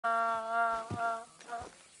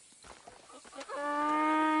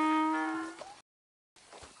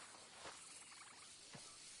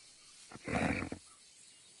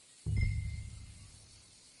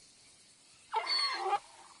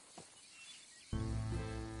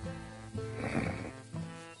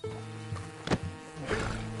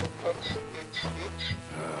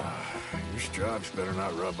Your stripes better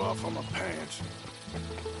not rub off on my pants.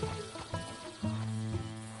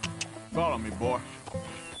 Follow me, boy.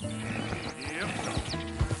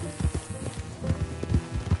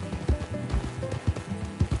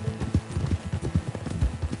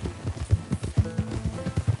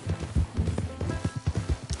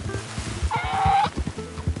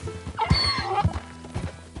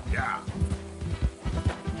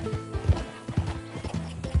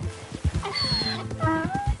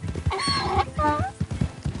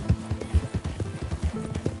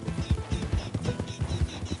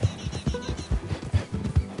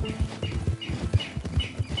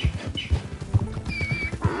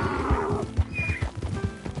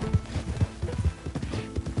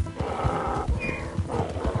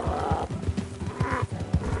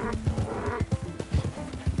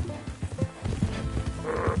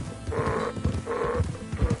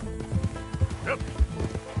 Yep.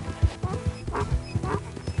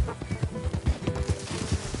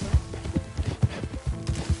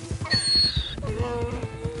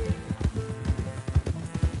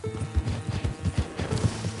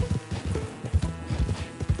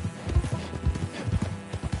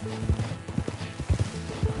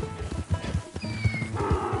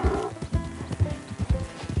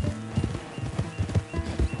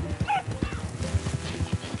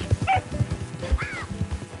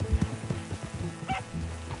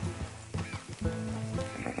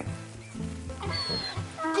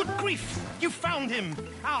 You found him!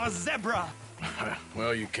 Our zebra!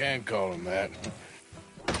 Well, you can call him that.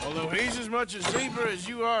 Although he's as much a zebra as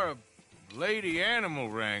you are a lady animal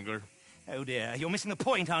wrangler. Oh dear, you're missing the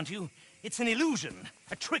point, aren't you? It's an illusion.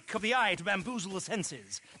 A trick of the eye to bamboozle the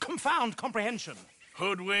senses. Confound comprehension.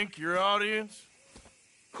 Hoodwink your audience?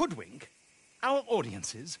 Hoodwink? Our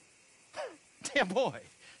audiences? Dear boy,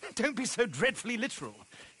 don't be so dreadfully literal.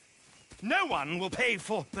 No one will pay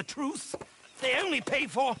for the truth. They only pay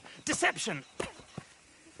for deception.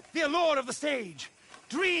 The allure of the stage,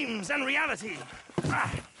 dreams and reality.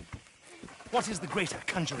 What is the greater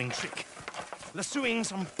conjuring trick? Lassoing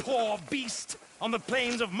some poor beast on the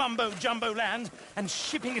plains of mumbo-jumbo land and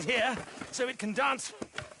shipping it here so it can dance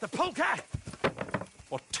the polka?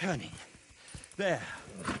 Or turning, there,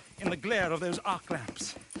 in the glare of those arc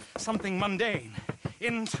lamps, something mundane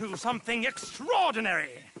into something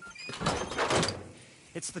extraordinary?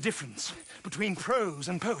 It's the difference between prose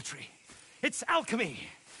and poetry. It's alchemy.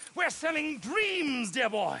 We're selling dreams, dear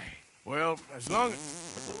boy. Well, as long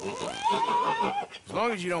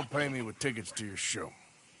as you don't pay me with tickets to your show.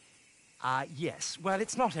 Yes. Well,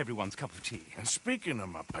 it's not everyone's cup of tea. And speaking of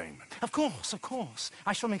my payment... Of course, of course.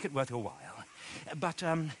 I shall make it worth your while. But,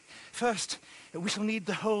 first, we shall need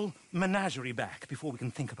the whole menagerie back before we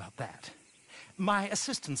can think about that. My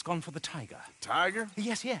assistant's gone for the tiger. Tiger?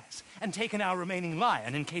 Yes, yes. And taken our remaining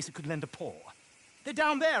lion in case it could lend a paw. They're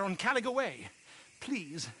down there on Caliga Way.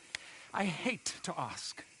 Please, I hate to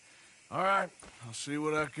ask. All right, I'll see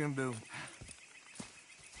what I can do.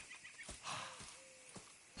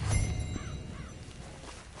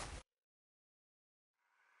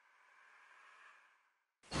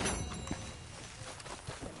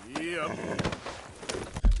 Yep.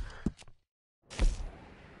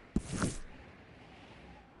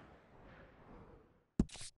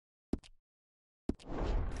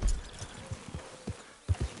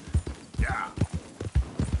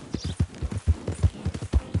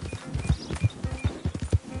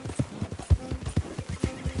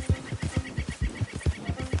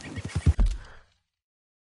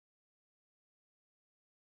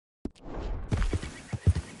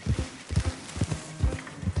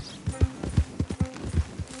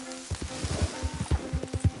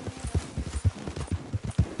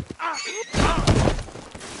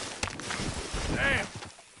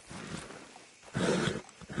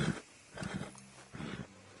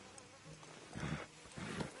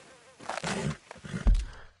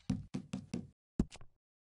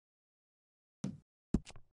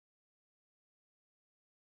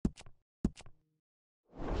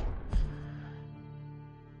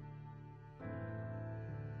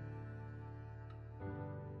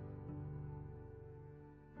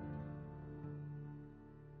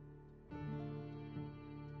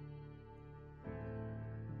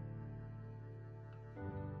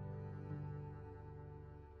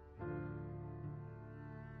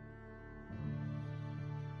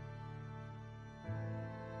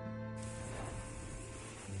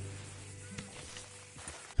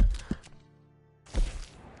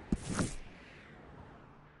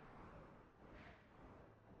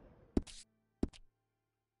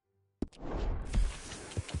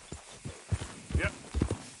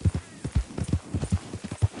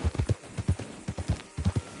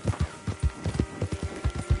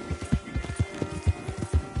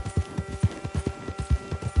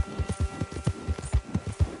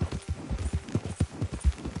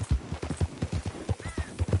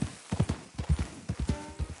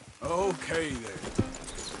 Okay, then.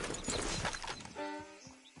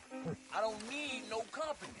 I don't need no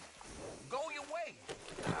company. Go your way.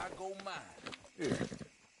 I go mine. Here,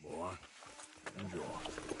 boy. Enjoy.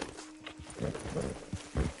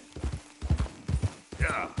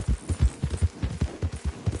 Yeah.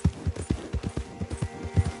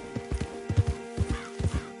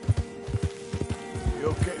 You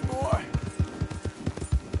okay, boy?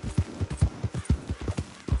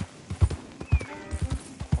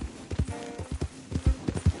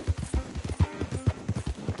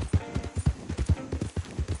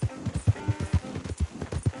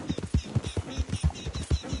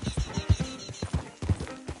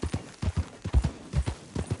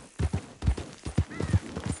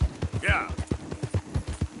 Yeah.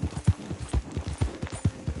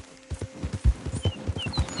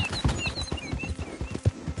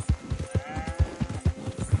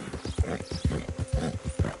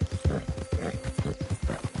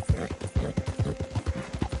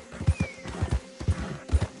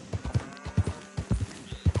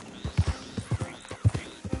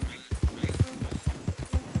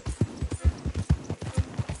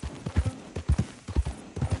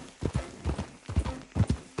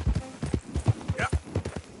 Yeah.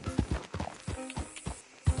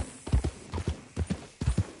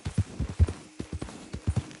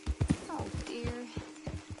 Oh, dear.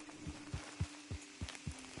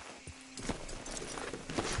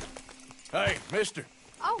 Hey, mister.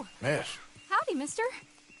 Oh, Miss. howdy, mister.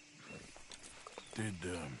 Did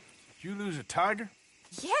you lose a tiger?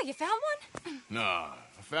 Yeah, you found one? Nah,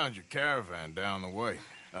 I found your caravan down the way.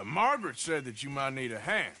 Margaret said that you might need a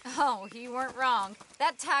hand. Oh, you weren't wrong.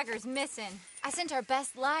 That tiger's missing. I sent our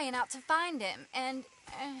best lion out to find him, and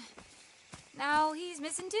now he's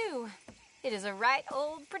missing too. It is a right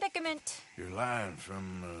old predicament. You're lying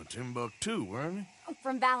from Timbuktu, weren't you?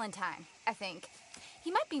 From Valentine, I think. He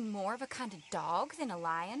might be more of a kind of dog than a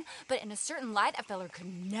lion, but in a certain light, a feller could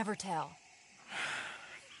never tell.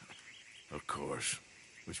 Of course.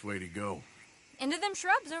 Which way to go? Into them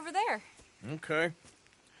shrubs over there. Okay.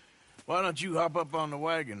 Why don't you hop up on the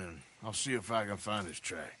wagon and I'll see if I can find his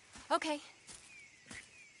track. Okay.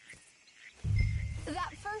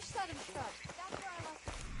 That first set of shrubs, that's where I lost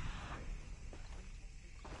it.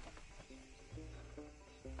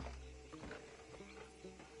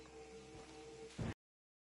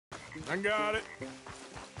 I got it.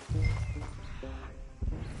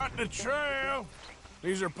 Got the trail.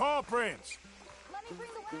 These are paw prints. Let me bring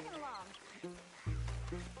the wagon along.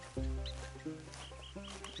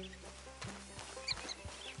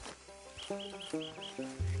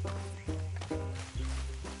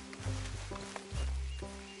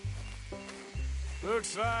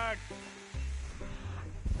 Looks like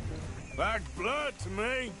blood to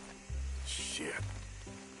me. Shit.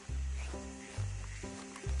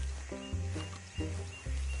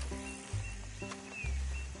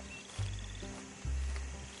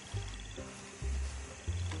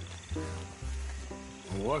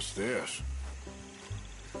 What's this?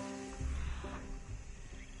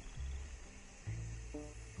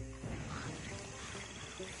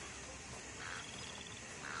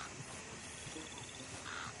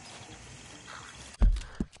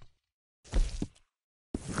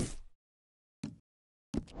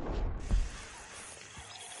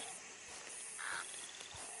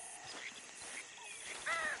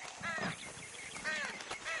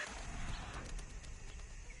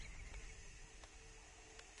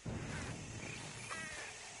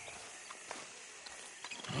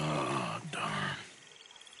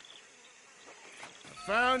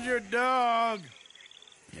 Found your dog.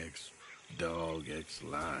 Ex-dog,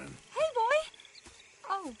 ex-lion. Hey, boy!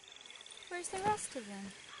 Oh, where's the rest of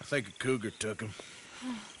them? I think a cougar took him.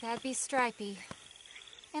 That'd be Stripey.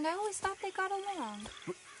 And I always thought they got along.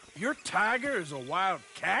 Your tiger is a wild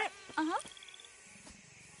cat? Uh-huh.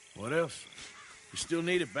 What else? You still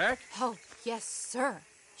need it back? Oh, yes, sir.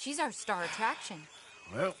 She's our star attraction.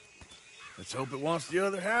 Well, let's hope it wants the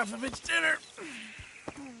other half of its dinner.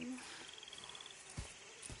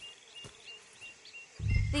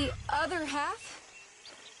 The other half?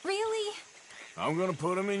 Really? I'm gonna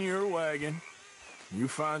put him in your wagon. You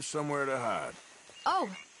find somewhere to hide. Oh.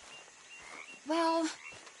 Well,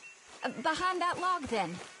 behind that log,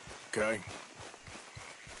 then. Okay.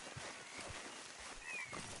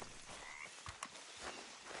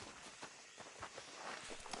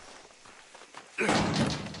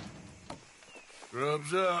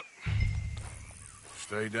 Scrubs up.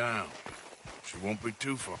 Stay down. She won't be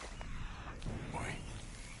too far.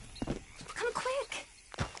 Come quick.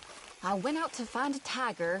 I went out to find a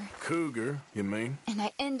tiger. Cougar, you mean? And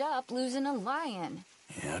I end up losing a lion.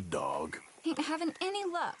 Yeah, dog. Ain't having any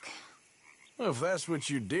luck. Well, if that's what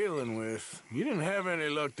you're dealing with, you didn't have any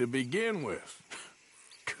luck to begin with.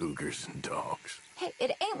 Cougars and dogs. Hey,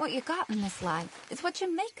 it ain't what you got in this life. It's what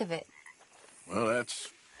you make of it. Well,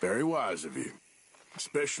 that's very wise of you.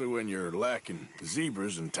 Especially when you're lacking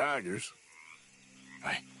zebras and tigers.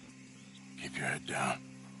 Hey, keep your head down.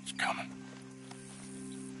 It's coming.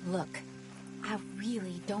 Look, I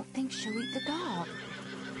really don't think she'll eat the dog.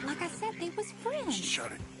 Like I said, they was friends.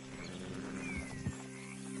 Shut it.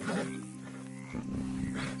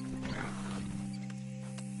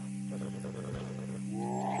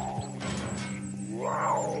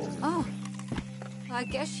 Oh, I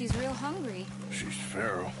guess she's real hungry. She's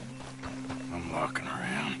feral. I'm locking her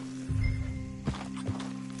in.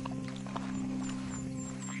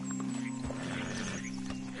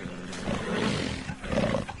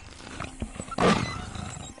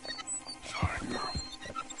 Sorry, girl.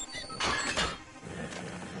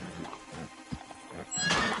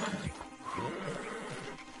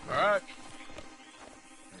 All right.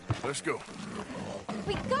 Let's go.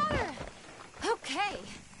 We got her! Okay.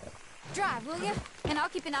 Drive, will you? And I'll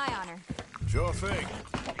keep an eye on her. Sure thing.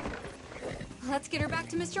 Let's get her back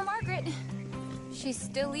to Mr. Margaret. She's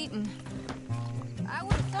still eating. I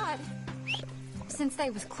would have thought, since they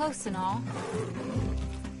was close and all.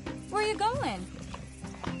 Where you going?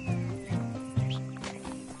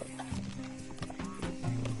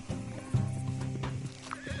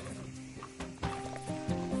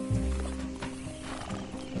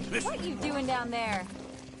 What you doing down there?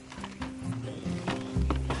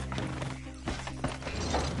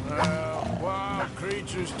 Wild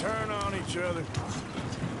creatures turn on each other.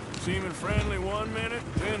 Seeming friendly one minute,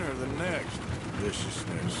 dinner the next.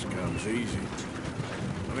 Viciousness comes easy.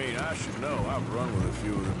 I mean, I should know. I've run with a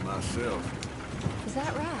few of them myself. Is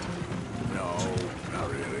that right? No, not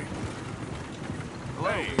really.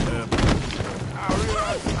 Hey, I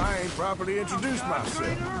realize I ain't properly introduced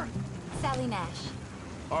myself. Sally Nash.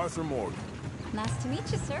 Arthur Morgan. Nice to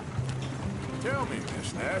meet you, sir. Tell me,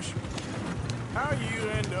 Miss Nash, how you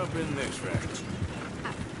end up in this wreck?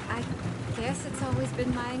 I guess it's always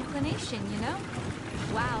been my inclination, you know?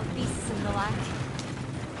 Wild beasts and the like.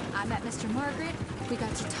 I met Mr. Margaret, we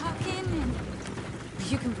got to talking, and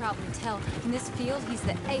you can probably tell, in this field, he's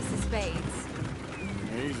the ace of spades.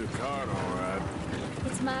 He's a card, all right.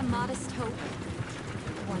 It's my modest hope,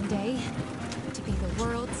 one day, to be the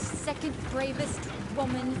world's second bravest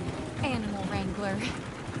woman animal wrangler.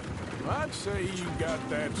 I'd say you got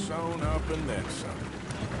that sewn up and then some.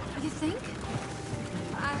 You think?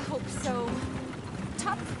 I hope so.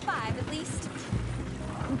 Top 5, at least.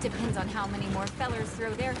 Depends on how many more fellers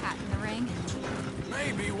throw their hat in the ring.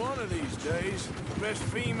 Maybe one of these days, the best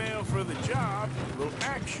female for the job will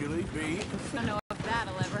actually be... I don't know if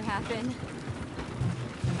that'll ever happen.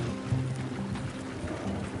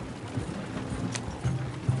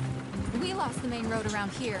 We lost the main road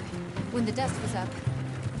around here when the dust was up.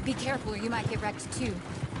 Be careful or you might get wrecked too.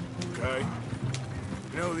 Okay.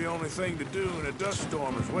 You know the only thing to do in a dust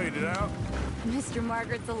storm is wait it out? Mr.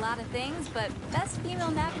 Margaret's a lot of things, but best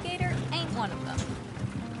female navigator ain't one of them.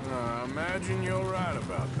 I imagine you're right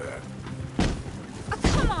about that. Oh,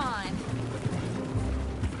 come on!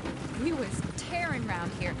 We was tearing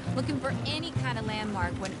around here, looking for any kind of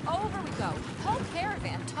landmark when over we go. Whole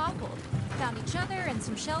caravan toppled. Found each other and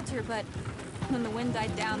some shelter, but when the wind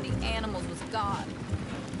died down, the animals was gone.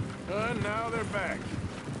 And now they're back.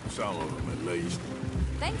 Some of them, at least.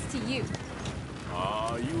 Thanks to you.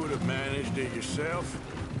 Aw, you would have managed it yourself.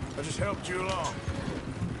 I just helped you along.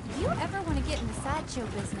 If you ever want to get in the sideshow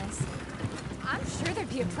business, I'm sure there'd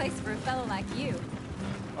be a place for a fellow like you.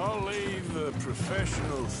 I'll leave the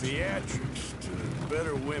professional theatrics to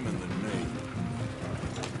better women than me.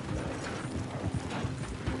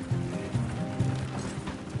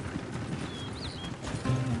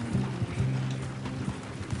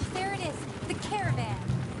 There it is, the caravan.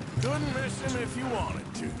 Couldn't miss him if you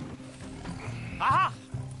wanted to. Aha!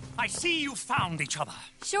 I see you found each other.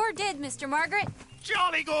 Sure did, Mr. Margaret.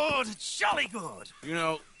 Jolly good, jolly good. You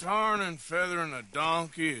know, tarring and feathering a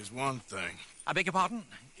donkey is one thing. I beg your pardon?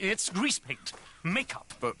 It's grease paint,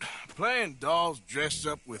 makeup. But playing dolls dressed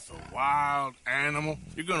up with a wild animal,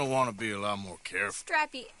 you're gonna want to be a lot more careful.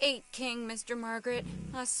 Strappy ate King, Mr. Margaret.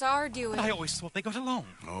 I saw her do it. I always thought they got along.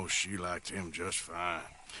 Oh, she liked him just fine.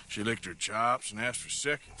 She licked her chops and asked for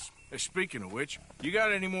seconds. Hey, speaking of which, you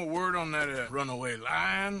got any more word on that runaway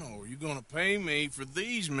lion, or are you gonna pay me for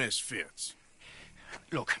these misfits?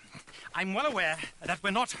 Look, I'm well aware that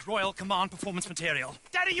we're not Royal Command performance material.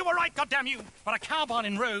 Daddy, you were right, goddamn you! But a cow barn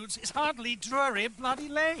in Rhodes is hardly Drury Bloody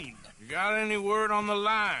Lane. You got any word on the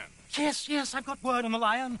lion? Yes, yes, I've got word on the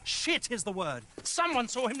lion. Shit is the word. Someone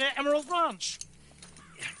saw him near Emerald Ranch.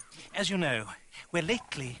 As you know, we're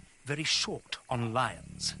lately very short on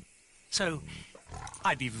lions. So,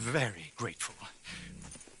 I'd be very grateful.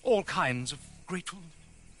 All kinds of grateful.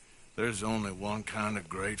 There's only one kind of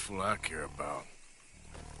grateful I care about.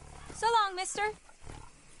 So long, mister.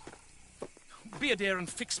 Be a dear and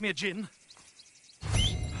fix me a gin.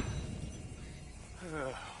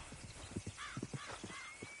 Yeah.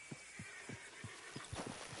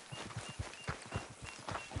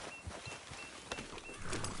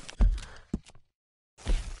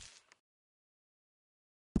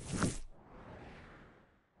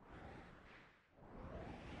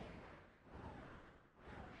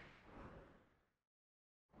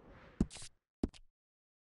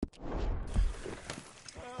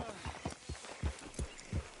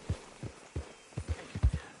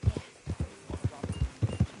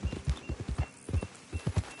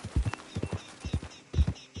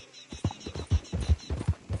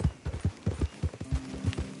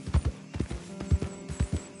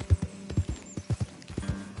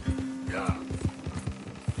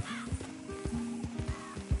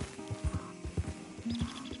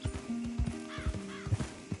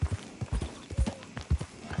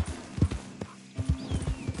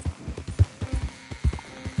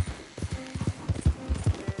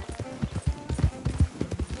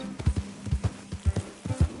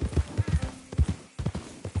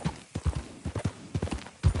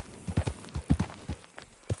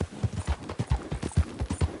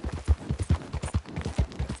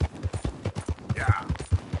 Yeah.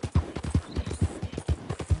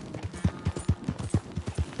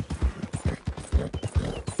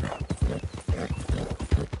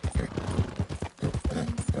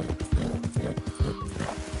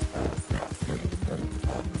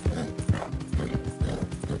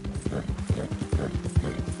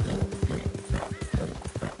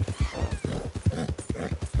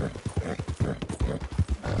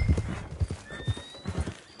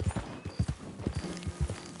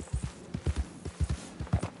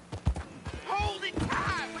 Hold it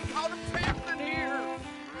tight! We caught him trapped in here!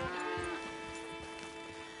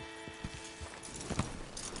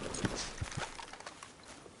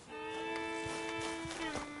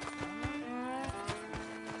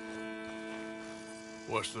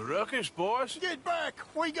 What's the ruckus, boys? Get back!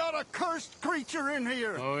 We got a cursed creature in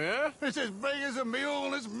here! Oh, yeah? It's as big as a mule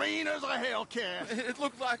and as mean as a hellcat. It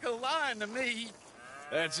looked like a lion to me.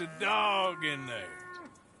 That's a dog in there.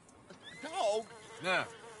 Dog? Now,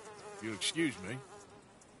 if you'll excuse me.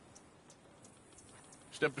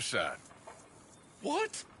 Step aside.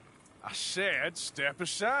 What? I said step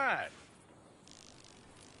aside.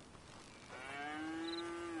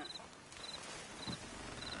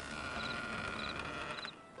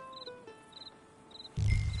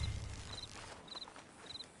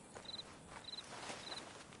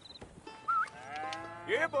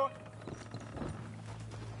 Yeah, boy.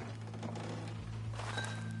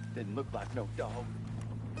 Didn't look like no dog.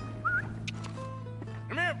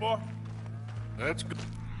 Come here, boy. That's good.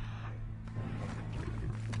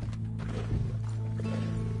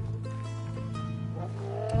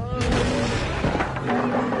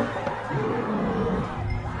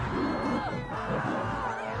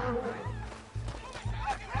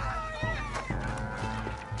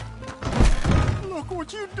 Look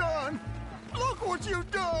what you done! Look what you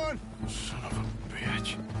done! Son of a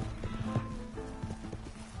bitch.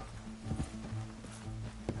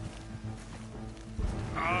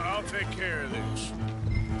 I'll take care of this.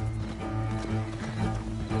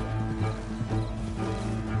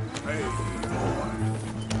 Hey, boy.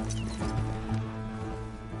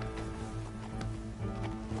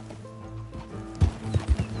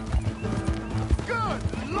 Good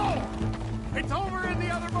Lord! It's over in the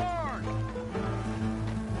other barn!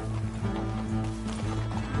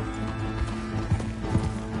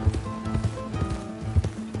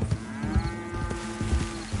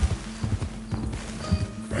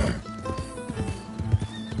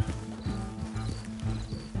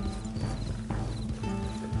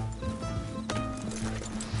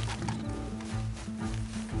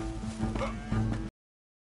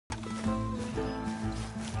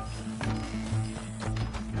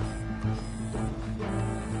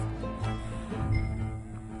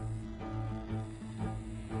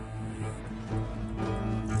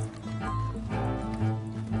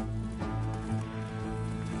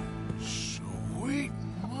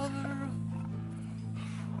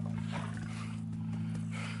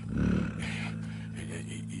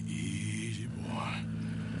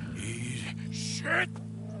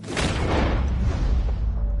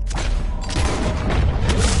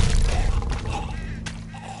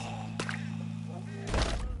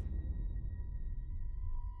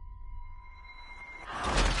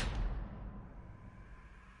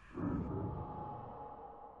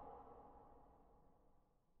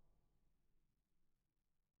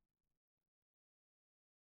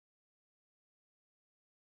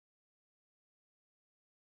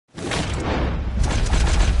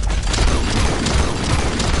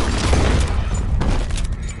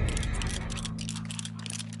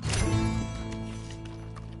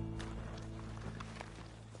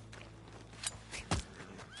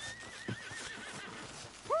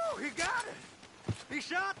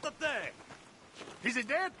 shot the thing? Is he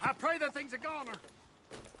dead? I pray that thing's a goner.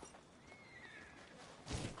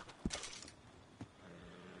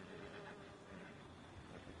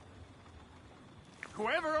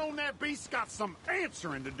 Whoever owned that beast's got some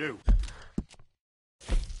answering to do.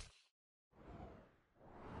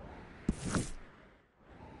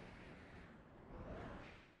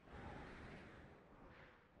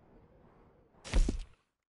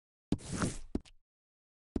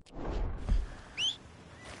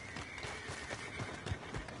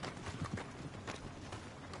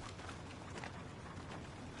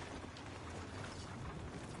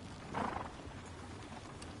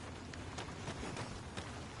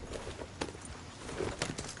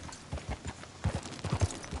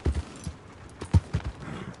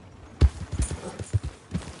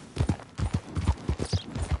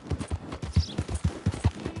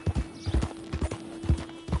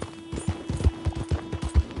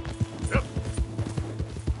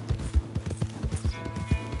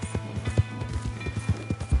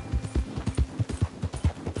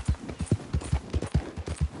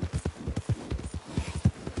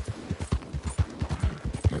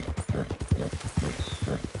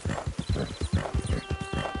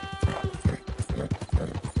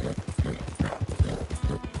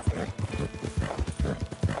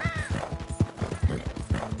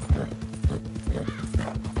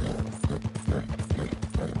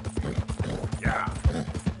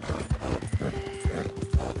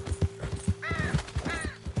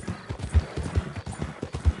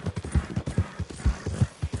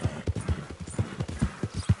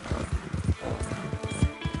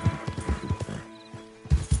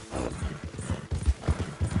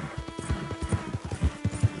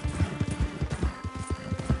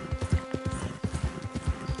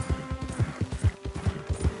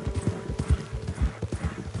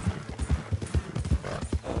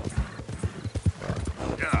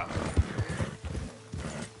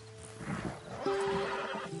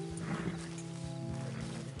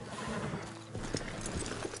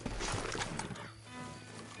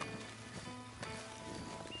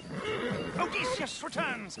 Odysseus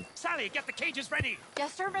returns. Sally, get the cages ready.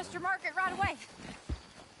 Yes, sir, Mr. Margaret, right away.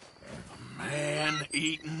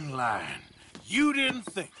 Man-eating lion. You didn't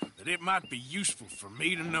think that it might be useful for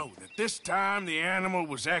me to know that this time the animal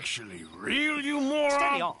was actually real, you moron?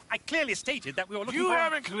 Steady on. I clearly stated that we were looking You for...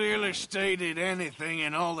 haven't clearly stated anything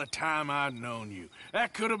in all the time I've known you.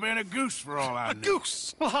 That could have been a goose for all I A knew.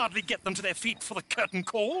 goose will hardly get them to their feet for the curtain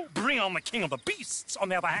call. Bring on the king of the beasts, on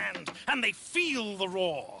the other hand, and they feel the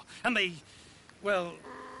roar. And they, well,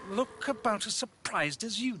 look about as surprised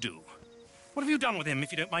as you do. What have you done with him,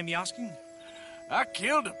 if you don't mind me asking? I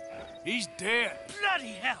killed him. He's dead.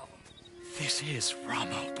 Bloody hell! This is rum,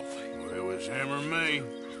 old boy. Well, it was him or me.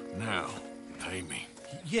 Now, pay me.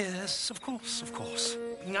 Yes, of course, of course.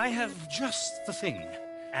 I have just the thing.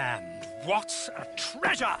 And what a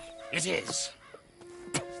treasure it is!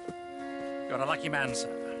 You're a lucky man, sir.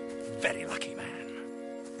 Very lucky man.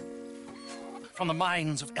 From the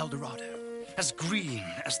mines of El Dorado, as green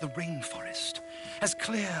as the rainforest, as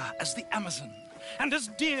clear as the Amazon, and as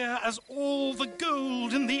dear as all the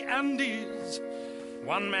gold in the Andes.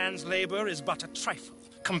 One man's labor is but a trifle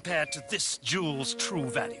compared to this jewel's true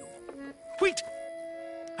value. Wait!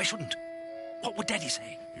 I shouldn't. What would Daddy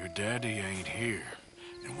say? Your daddy ain't here,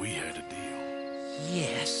 and we had a deal.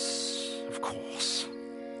 Yes, of course.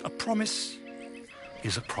 A promise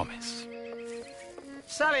is a promise.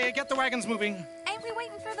 Sally, get the wagons moving. Ain't we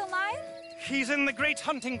waiting for the lion? He's in the great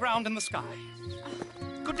hunting ground in the sky.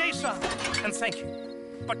 Good day, sir, and thank you.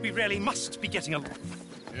 But we really must be getting along.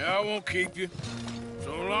 Yeah, I won't keep you.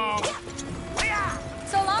 So long.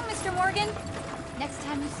 So long, Mr. Morgan. Next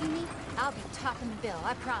time you see me, I'll be topping the bill,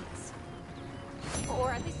 I promise.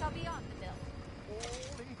 Or at least I'll be on the bill.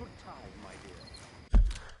 All in good time, my dear.